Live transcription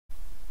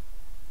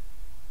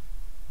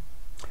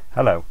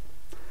Hello,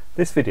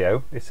 this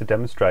video is to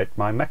demonstrate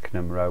my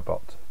Mecanum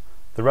robot.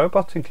 The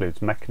robot includes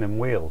Mecanum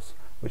wheels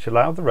which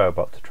allow the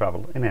robot to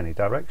travel in any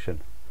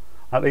direction.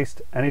 At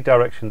least any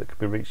direction that can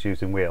be reached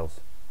using wheels.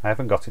 I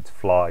haven't got it to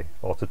fly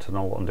or to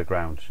tunnel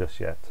underground just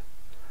yet.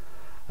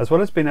 As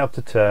well as being able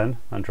to turn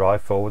and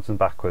drive forwards and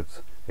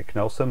backwards, it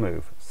can also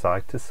move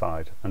side to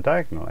side and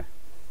diagonally.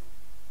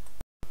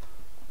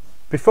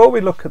 Before we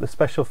look at the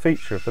special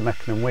feature of the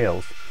Mecanum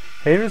wheels,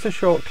 here is a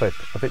short clip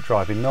of it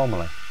driving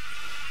normally.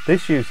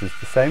 This uses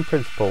the same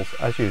principles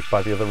as used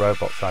by the other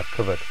robots I've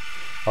covered,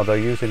 although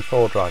using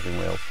 4 driving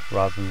wheels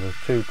rather than the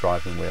 2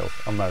 driving wheels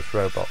on most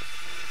robots,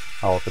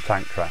 or the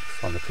tank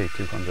tracks on the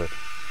T200.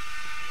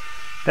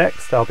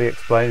 Next I'll be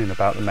explaining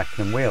about the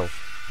Mecanum wheels,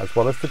 as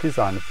well as the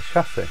design of the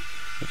chassis,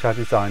 which I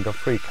designed on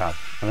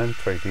FreeCAD and then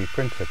 3D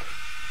printed.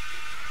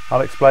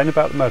 I'll explain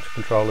about the motor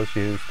controllers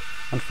used,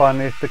 and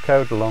finally the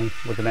code along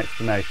with an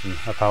explanation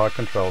of how I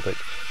controlled it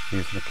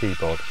using a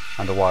keyboard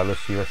and a wireless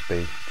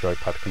USB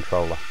joypad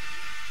controller.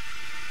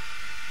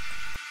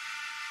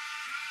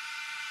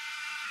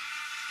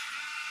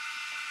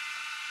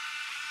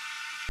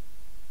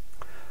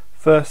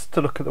 First,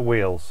 to look at the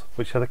wheels,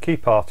 which are the key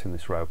part in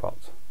this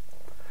robot.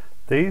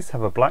 These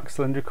have a black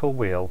cylindrical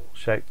wheel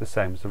shaped the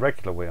same as the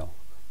regular wheel,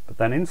 but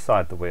then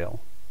inside the wheel,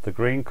 the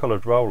green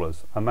coloured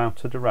rollers are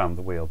mounted around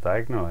the wheel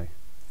diagonally.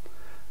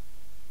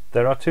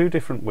 There are 2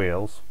 different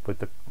wheels with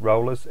the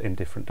rollers in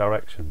different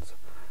directions.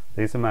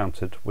 These are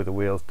mounted with the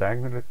wheels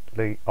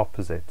diagonally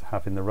opposite,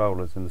 having the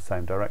rollers in the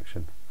same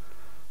direction.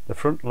 The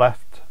front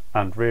left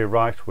and rear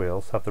right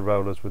wheels have the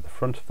rollers with the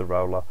front of the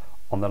roller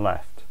on the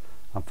left,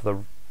 and for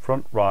the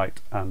front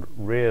right and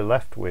rear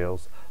left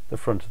wheels, the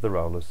front of the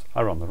rollers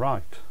are on the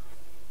right.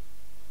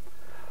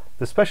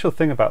 The special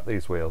thing about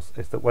these wheels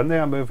is that when they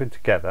are moving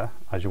together,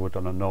 as you would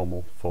on a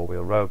normal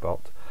 4-wheel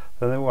robot,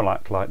 then they will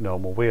act like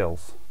normal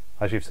wheels,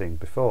 as you've seen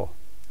before.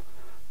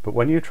 But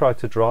when you try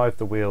to drive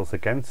the wheels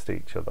against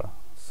each other,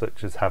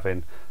 such as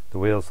having the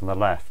wheels on the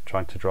left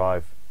trying to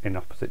drive in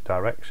opposite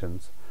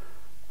directions,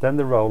 then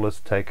the rollers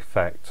take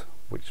effect,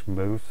 which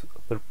moves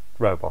the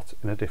robot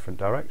in a different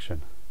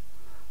direction.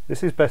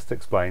 This is best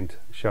explained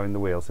showing the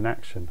wheels in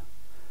action.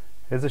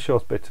 Here's a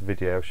short bit of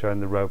video showing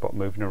the robot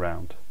moving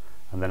around,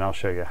 and then I'll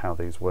show you how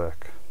these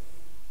work.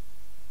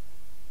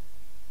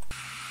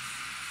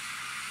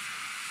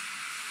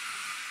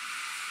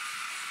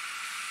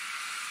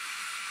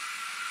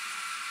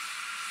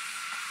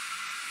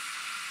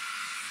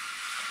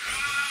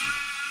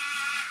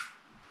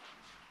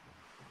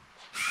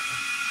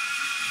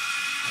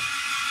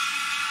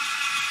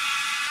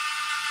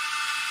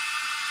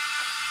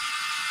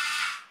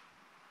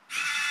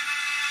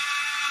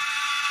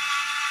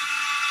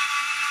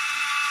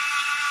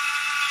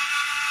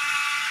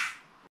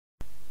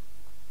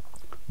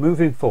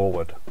 Moving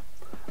forward.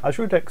 As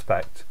you would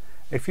expect,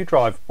 if you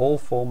drive all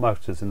 4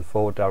 motors in the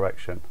forward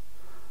direction,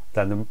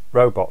 then the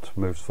robot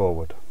moves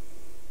forward.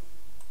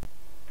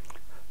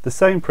 The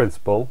same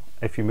principle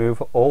if you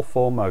move all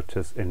 4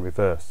 motors in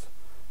reverse.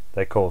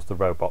 They cause the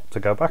robot to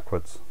go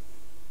backwards.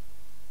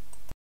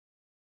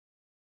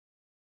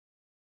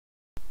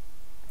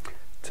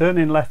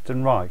 Turning left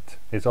and right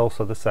is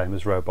also the same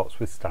as robots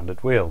with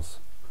standard wheels,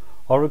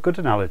 or a good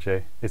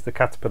analogy is the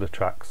caterpillar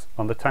tracks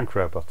on the tank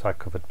robot I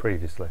covered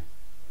previously.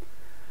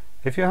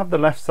 If you have the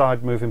left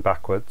side moving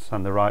backwards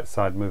and the right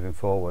side moving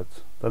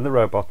forwards, then the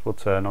robot will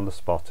turn on the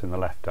spot in the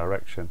left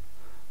direction,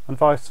 and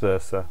vice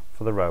versa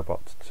for the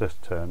robot to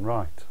turn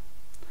right.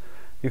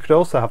 You could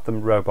also have the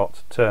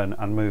robot turn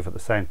and move at the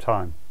same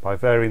time by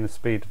varying the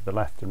speed of the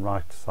left and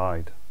right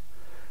side.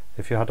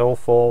 If you had all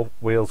 4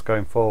 wheels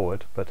going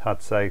forward but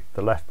had, say,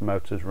 the left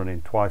motors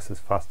running twice as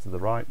fast as the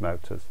right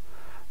motors,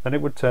 then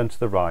it would turn to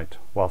the right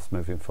whilst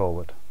moving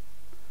forward.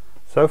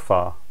 So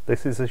far,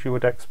 this is as you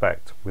would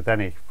expect with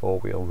any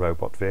 4-wheel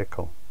robot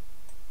vehicle.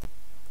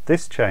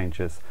 This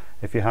changes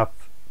if you have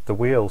the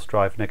wheels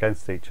driving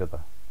against each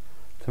other.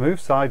 To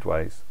move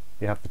sideways,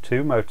 you have the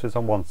 2 motors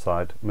on one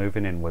side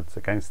moving inwards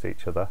against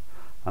each other,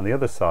 and the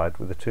other side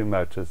with the 2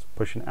 motors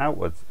pushing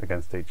outwards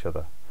against each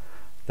other.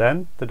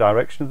 Then the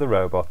direction of the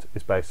robot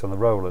is based on the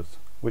rollers,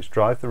 which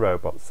drive the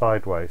robot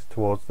sideways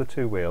towards the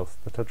 2 wheels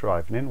that are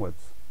driving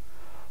inwards.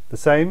 The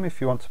same if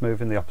you want to move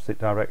in the opposite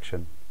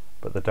direction,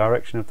 but the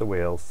direction of the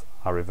wheels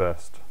are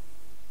reversed.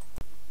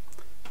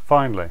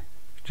 Finally,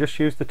 if you just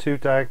use the 2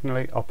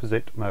 diagonally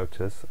opposite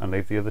motors and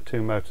leave the other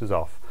 2 motors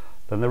off,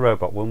 then the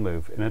robot will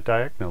move in a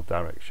diagonal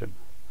direction.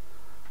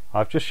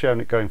 I've just shown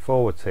it going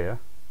forwards here,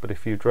 but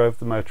if you drove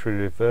the motor in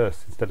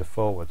reverse instead of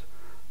forward,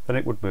 then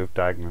it would move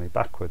diagonally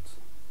backwards.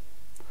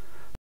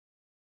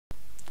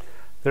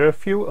 There are a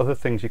few other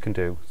things you can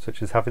do,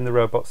 such as having the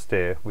robot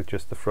steer with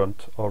just the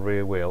front or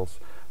rear wheels,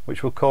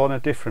 which will corner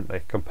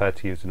differently compared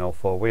to using all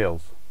 4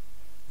 wheels.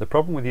 The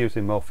problem with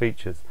using more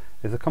features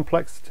is the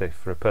complexity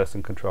for a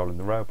person controlling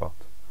the robot.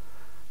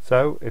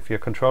 So if you're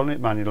controlling it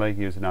manually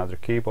using either a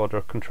keyboard or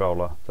a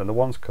controller, then the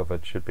ones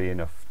covered should be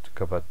enough to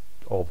cover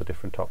all the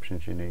different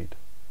options you need.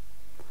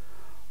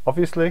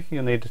 Obviously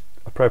you'll need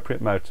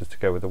appropriate motors to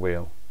go with the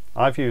wheel.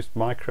 I've used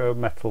micro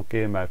metal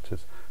gear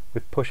motors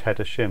with push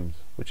header shims,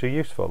 which are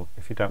useful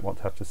if you don't want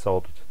to have to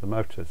solder to the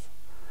motors.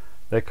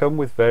 They come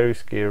with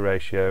various gear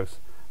ratios,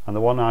 and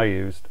the one I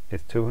used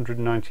is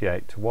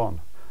 298:1,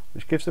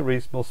 which gives a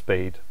reasonable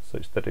speed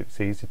such that it's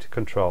easy to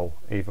control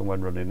even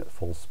when running at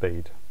full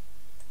speed.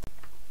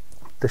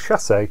 The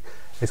chassis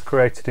is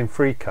created in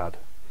FreeCAD.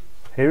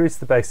 Here is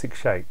the basic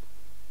shape.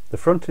 The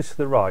front is to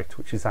the right,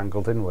 which is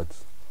angled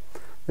inwards.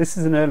 This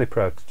is an early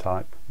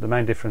prototype, the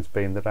main difference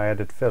being that I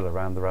added fill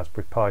around the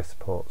Raspberry Pi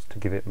supports to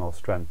give it more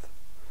strength.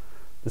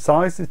 The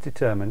size is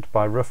determined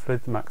by roughly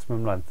the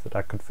maximum length that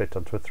I could fit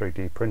onto a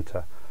 3D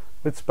printer,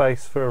 with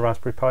space for a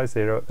Raspberry Pi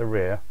Zero at the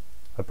rear,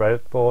 a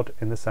breadboard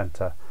in the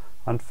centre,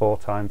 and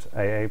 4x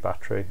AA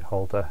battery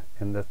holder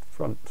in the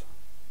front.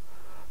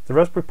 The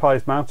Raspberry Pi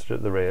is mounted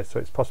at the rear, so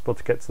it's possible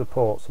to get to the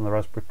ports on the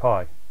Raspberry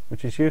Pi,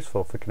 which is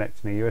useful for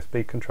connecting a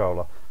USB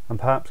controller and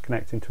perhaps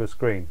connecting to a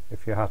screen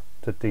if you have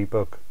to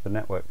debug the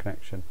network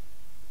connection.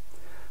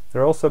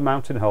 There are also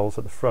mounting holes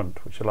at the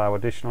front which allow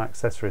additional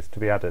accessories to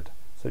be added,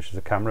 such as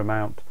a camera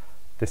mount,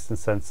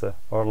 distance sensor,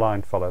 or a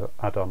line follow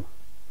add-on.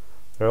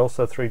 There are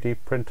also 3D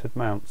printed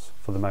mounts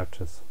for the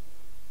motors.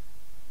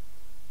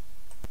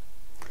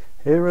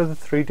 Here are the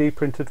 3D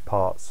printed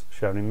parts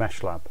shown in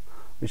Meshlab,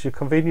 which is a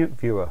convenient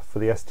viewer for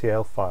the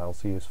STL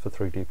files used for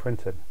 3D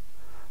printing.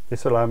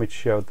 This will allow me to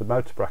show the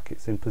motor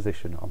brackets in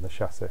position on the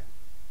chassis.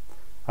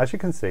 As you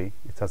can see,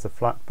 it has a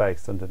flat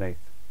base underneath,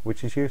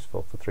 which is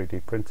useful for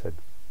 3D printing.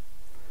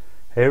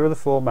 Here are the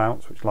 4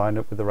 mounts which line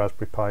up with the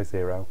Raspberry Pi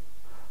Zero.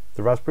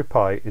 The Raspberry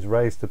Pi is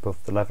raised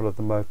above the level of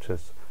the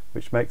motors,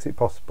 which makes it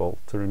possible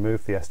to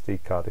remove the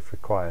SD card if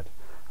required,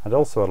 and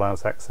also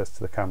allows access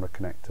to the camera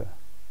connector.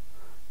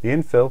 The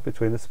infill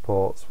between the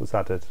supports was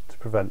added to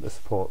prevent the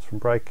supports from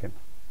breaking.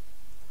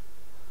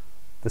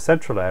 The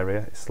central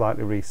area is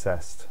slightly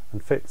recessed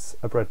and fits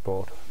a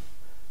breadboard.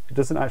 It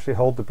doesn't actually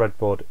hold the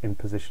breadboard in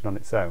position on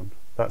its own.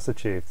 That's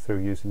achieved through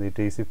using the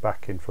adhesive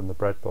backing from the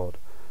breadboard,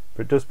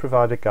 but it does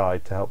provide a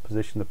guide to help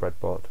position the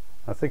breadboard.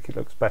 I think it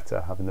looks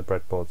better having the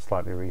breadboard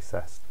slightly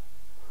recessed.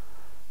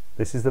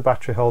 This is the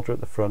battery holder at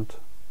the front.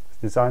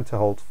 It's designed to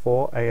hold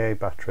 4 AA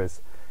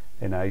batteries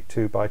in a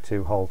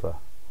 2x2 holder.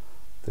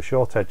 The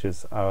short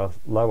edges are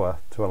lower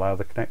to allow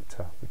the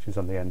connector, which is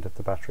on the end of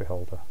the battery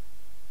holder.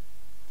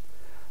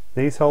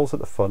 These holes at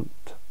the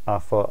front are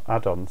for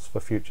add-ons for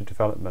future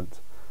development,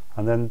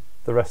 and then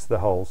the rest of the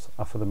holes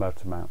are for the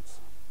motor mounts.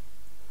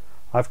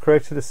 I've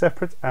created a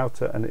separate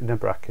outer and inner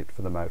bracket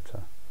for the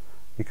motor.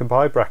 You can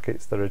buy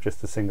brackets that are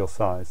just a single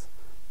size,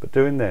 but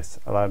doing this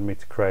allowed me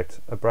to create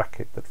a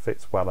bracket that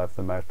fits well over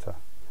the motor.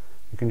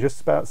 You can just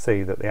about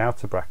see that the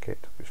outer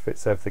bracket, which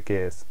fits over the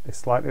gears, is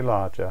slightly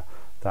larger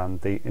than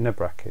the inner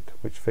bracket,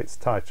 which fits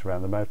tight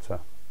around the motor.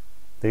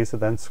 These are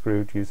then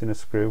screwed using a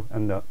screw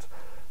and nut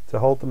to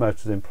hold the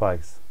motors in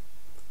place.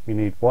 You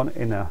need 1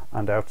 inner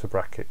and outer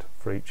bracket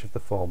for each of the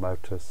 4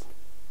 motors.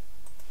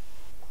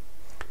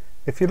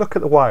 If you look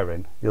at the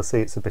wiring, you'll see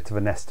it's a bit of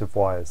a nest of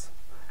wires.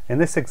 In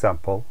this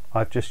example,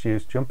 I've just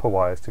used jumper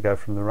wires to go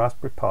from the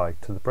Raspberry Pi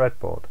to the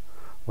breadboard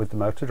with the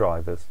motor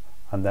drivers,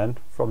 and then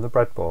from the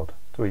breadboard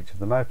to each of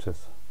the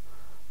motors.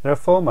 There are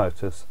 4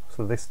 motors,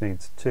 so this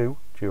needs 2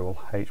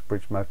 dual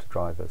H-bridge motor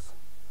drivers.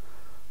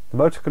 The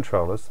motor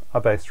controllers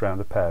are based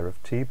around a pair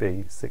of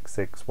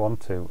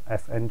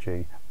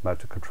TB6612FNG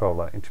motor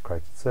controller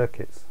integrated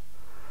circuits.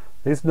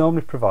 These are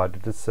normally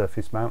provided as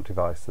surface mount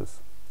devices,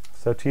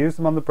 so to use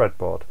them on the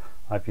breadboard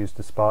I've used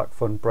a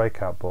SparkFun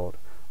breakout board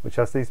which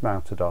has these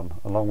mounted on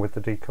along with the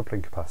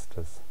decoupling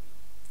capacitors.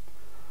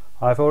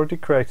 I've already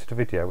created a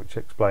video which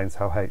explains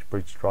how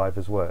H-bridge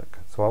drivers work,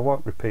 so I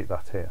won't repeat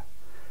that here.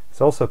 It's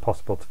also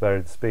possible to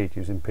vary the speed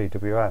using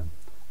PWM,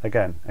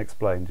 again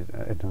explained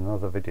in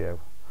another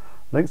video.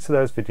 Links to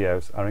those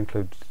videos are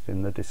included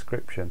in the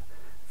description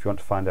if you want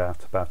to find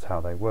out about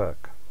how they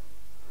work.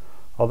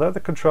 Although the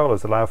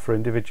controllers allow for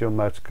individual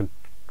motor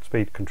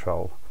speed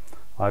control,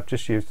 I've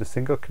just used a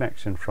single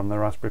connection from the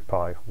Raspberry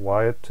Pi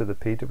wired to the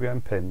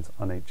PWM pins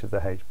on each of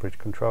the H-bridge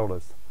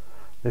controllers.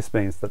 This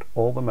means that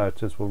all the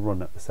motors will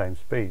run at the same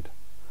speed.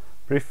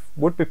 But it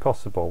would be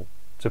possible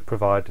to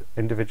provide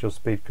individual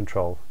speed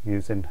control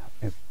using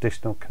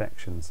additional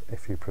connections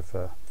if you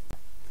prefer.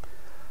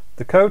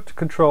 The code to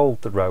control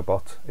the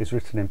robot is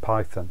written in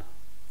Python.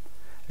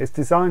 It's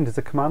designed as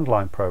a command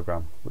line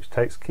program which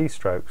takes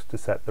keystrokes to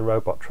set the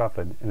robot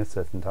travelling in a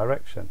certain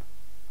direction.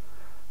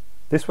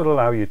 This will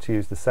allow you to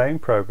use the same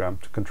program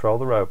to control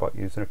the robot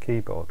using a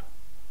keyboard,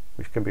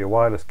 which can be a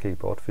wireless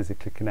keyboard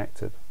physically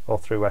connected or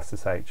through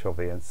SSH or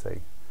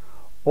VNC,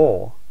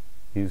 or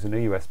using a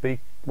USB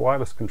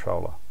wireless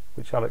controller,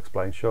 which I'll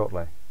explain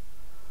shortly.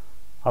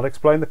 I'll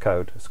explain the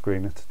code a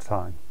screen at a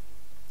time.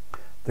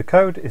 The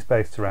code is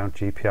based around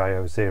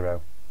gpio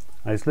 0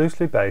 and is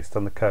loosely based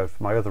on the code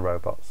for my other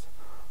robots,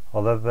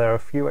 although there are a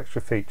few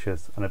extra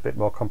features and a bit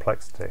more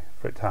complexity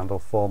for it to handle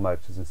 4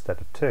 motors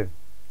instead of 2.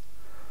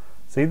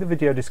 See the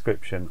video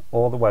description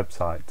or the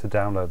website to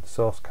download the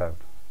source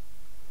code.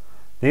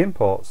 The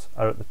imports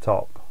are at the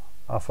top,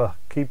 are for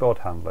keyboard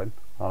handling,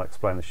 I'll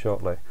explain this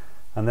shortly,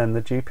 and then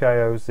the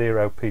gpio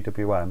 0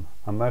 PWM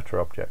and motor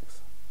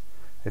objects.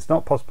 It's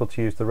not possible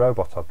to use the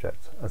robot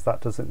object, as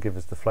that doesn't give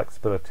us the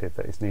flexibility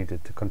that is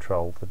needed to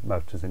control the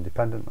motors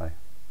independently.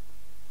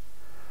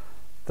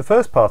 The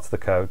first part of the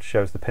code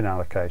shows the pin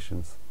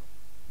allocations.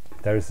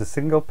 There is a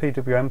single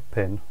PWM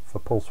pin for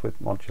pulse width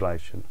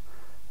modulation,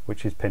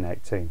 which is pin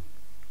 18.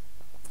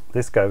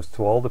 This goes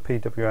to all the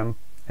PWM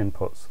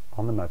inputs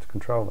on the motor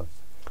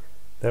controllers.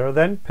 There are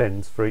then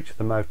pins for each of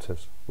the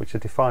motors, which are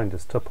defined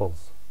as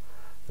tuples.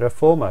 There are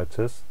 4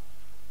 motors.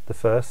 The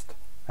first,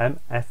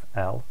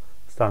 MFL,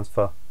 stands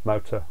for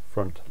motor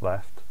front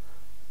left,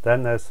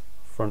 then there's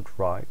front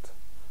right,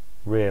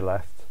 rear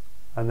left,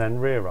 and then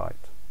rear right.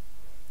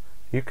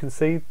 You can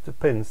see the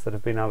pins that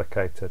have been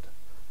allocated,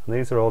 and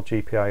these are all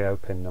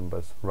GPIO pin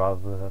numbers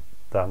rather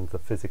than the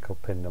physical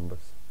pin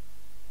numbers.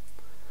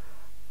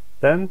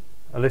 Then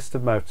a list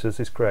of motors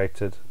is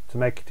created to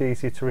make it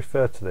easy to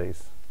refer to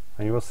these,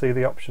 and you will see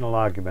the optional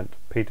argument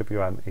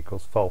PWM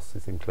equals false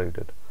is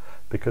included,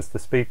 because the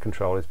speed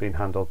control is being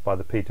handled by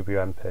the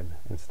PWM pin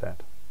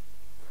instead.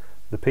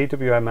 The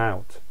PWM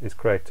out is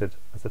created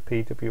as a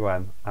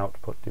PWM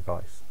output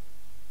device.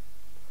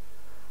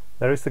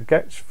 There is the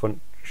get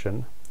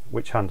function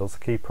which handles the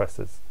key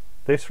presses.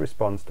 This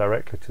responds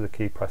directly to the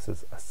key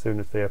presses as soon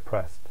as they are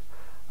pressed,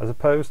 as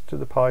opposed to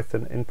the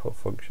Python input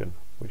function,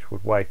 which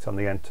would wait on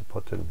the enter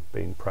button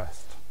being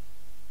pressed.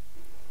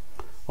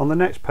 On the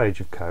next page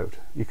of code,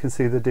 you can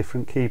see the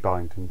different key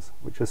bindings,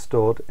 which are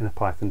stored in a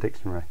Python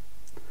dictionary.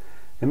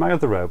 In my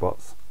other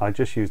robots, I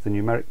just used the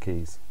numeric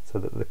keys so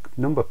that the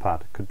number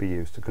pad could be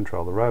used to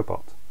control the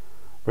robot.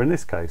 But in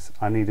this case,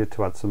 I needed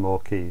to add some more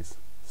keys.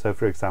 So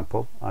for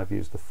example, I've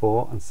used the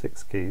 4 and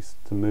 6 keys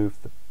to move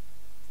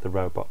the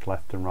robot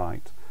left and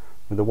right,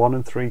 with the 1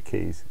 and 3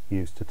 keys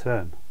used to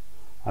turn.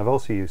 I've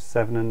also used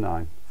 7 and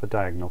 9 for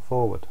diagonal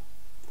forward.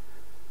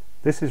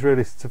 This is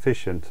really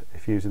sufficient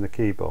if using the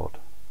keyboard,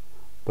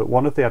 but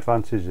one of the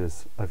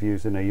advantages of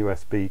using a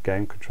USB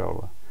game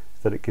controller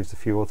is that it gives a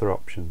few other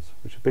options,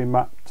 which have been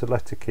mapped to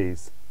letter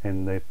keys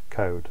in the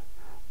code,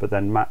 but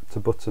then mapped to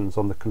buttons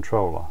on the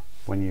controller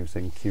when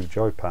using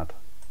qjoypad.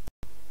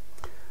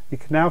 You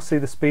can now see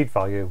the speed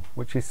value,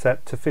 which is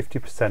set to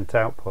 50%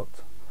 output.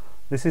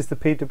 This is the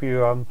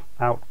PWM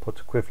output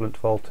equivalent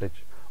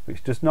voltage,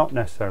 which does not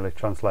necessarily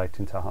translate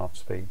into half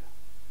speed.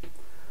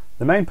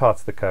 The main part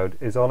of the code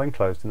is all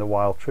enclosed in the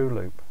while true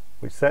loop,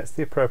 which sets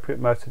the appropriate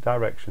motor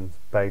directions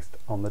based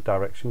on the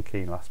direction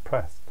key last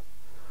pressed.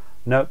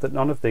 Note that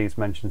none of these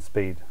mention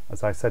speed.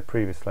 As I said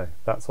previously,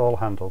 that's all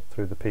handled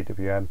through the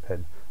PWM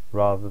pin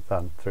rather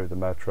than through the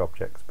motor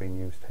objects being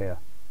used here.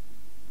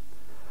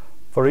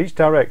 For each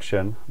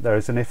direction there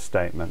is an if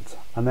statement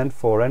and then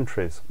 4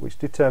 entries which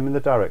determine the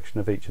direction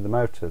of each of the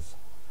motors.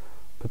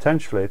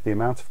 Potentially the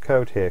amount of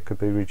code here could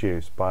be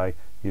reduced by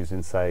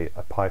using, say,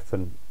 a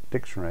Python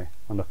dictionary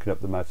and looking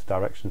up the motor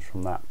directions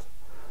from that,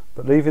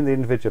 but leaving the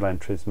individual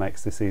entries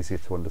makes this easier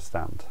to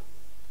understand.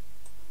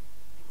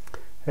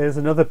 Here's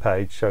another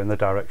page showing the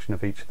direction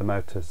of each of the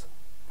motors.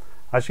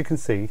 As you can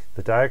see,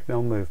 the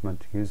diagonal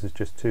movement uses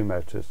just 2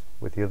 motors,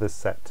 with the others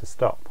set to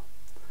stop.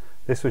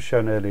 This was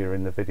shown earlier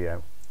in the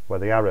video, where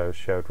the arrows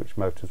showed which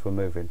motors were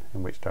moving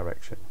in which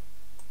direction.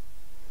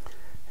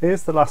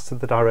 Here's the last of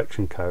the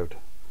direction code,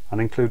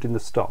 and including the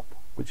stop,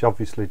 which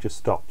obviously just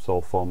stops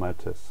all 4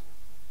 motors.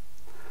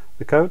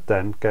 The code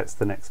then gets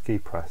the next key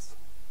press.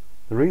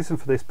 The reason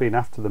for this being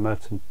after the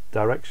motor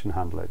direction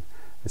handling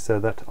is so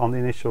that on the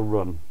initial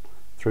run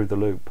through the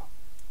loop,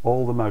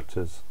 all the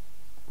motors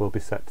will be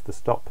set to the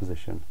stop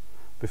position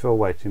before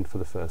waiting for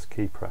the first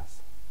key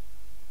press.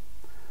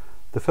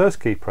 The first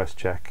key press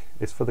check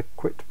is for the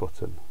quit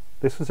button.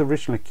 This was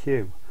originally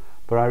Q,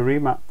 but I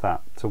remapped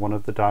that to one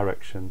of the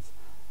directions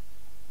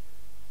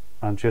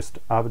and just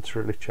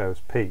arbitrarily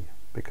chose P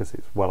because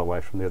it's well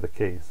away from the other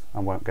keys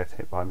and won't get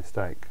hit by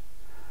mistake.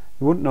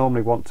 You wouldn't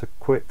normally want to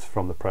quit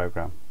from the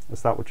program,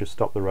 as that would just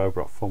stop the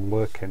robot from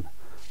working,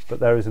 but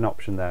there is an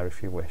option there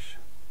if you wish.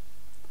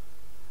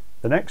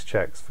 The next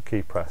checks for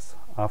key press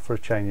are for a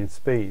change in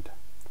speed.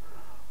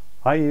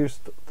 I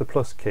used the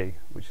plus key,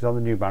 which is on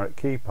the numeric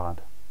keypad,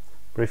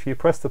 but if you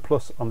press the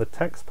plus on the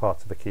text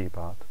part of the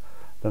keypad,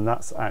 then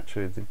that's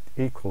actually the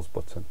equals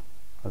button,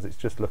 as it's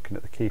just looking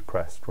at the key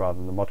pressed rather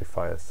than the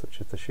modifiers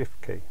such as the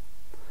shift key.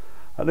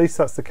 At least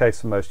that's the case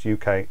for most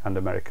UK and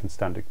American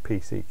standard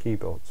PC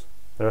keyboards.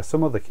 There are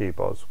some other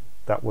keyboards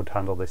that would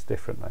handle this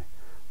differently,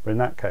 but in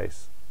that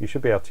case you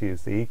should be able to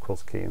use the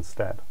equals key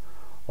instead,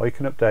 or you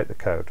can update the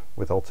code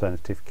with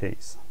alternative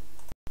keys.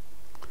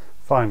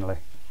 Finally,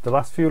 the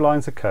last few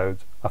lines of code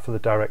are for the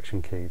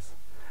direction keys.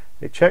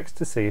 It checks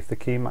to see if the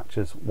key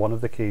matches one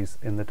of the keys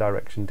in the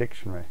direction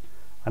dictionary,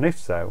 and if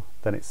so,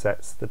 then it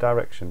sets the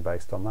direction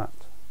based on that.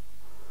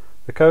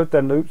 The code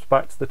then loops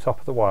back to the top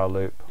of the while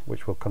loop,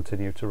 which will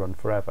continue to run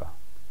forever.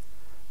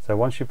 So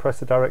once you press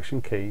the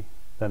direction key,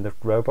 then the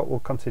robot will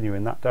continue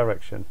in that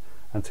direction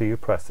until you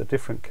press a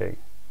different key,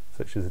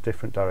 such as a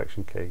different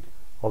direction key,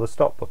 or the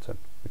stop button,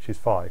 which is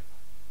 5.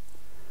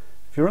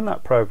 If you run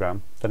that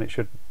program, then it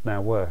should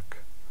now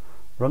work.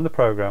 Run the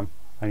program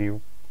and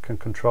you can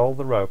control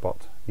the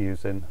robot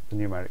using the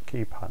numeric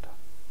keypad.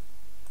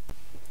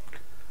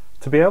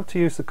 To be able to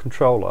use the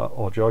controller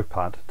or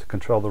joypad to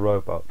control the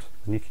robot,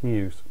 then you can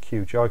use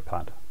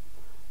qjoypad.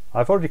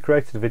 I've already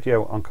created a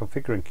video on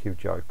configuring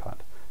qjoypad,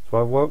 so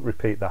I won't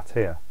repeat that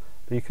here,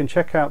 but you can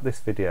check out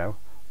this video,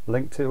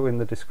 linked to in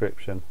the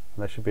description,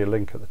 and there should be a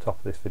link at the top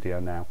of this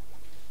video now.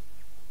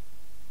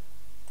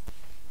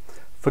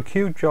 For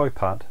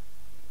qjoypad,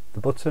 the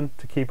button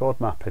to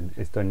keyboard mapping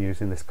is done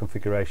using this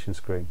configuration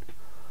screen.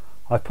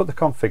 I've put the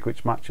config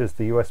which matches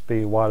the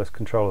USB wireless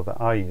controller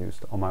that I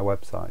used on my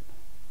website.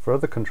 For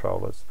other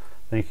controllers,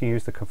 then you can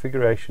use the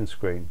configuration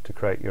screen to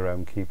create your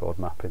own keyboard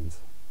mappings.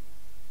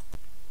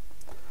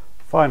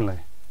 Finally,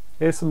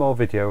 here's some more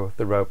video of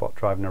the robot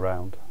driving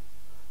around,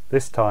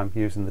 this time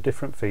using the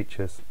different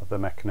features of the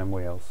Mecanum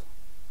wheels.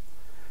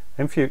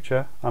 In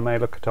future, I may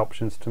look at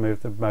options to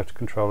move the motor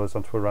controllers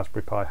onto a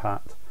Raspberry Pi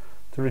hat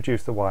to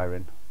reduce the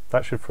wiring.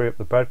 That should free up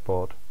the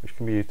breadboard, which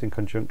can be used in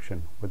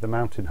conjunction with the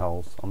mounting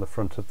holes on the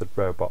front of the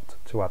robot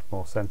to add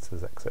more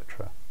sensors,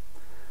 etc.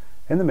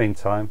 In the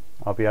meantime,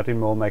 I'll be adding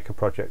more maker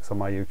projects on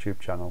my YouTube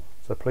channel,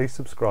 so please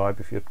subscribe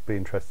if you'd be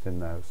interested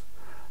in those.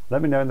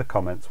 Let me know in the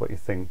comments what you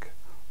think,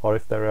 or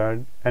if there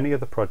are any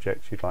other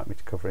projects you'd like me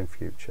to cover in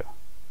future.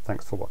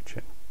 Thanks for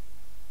watching.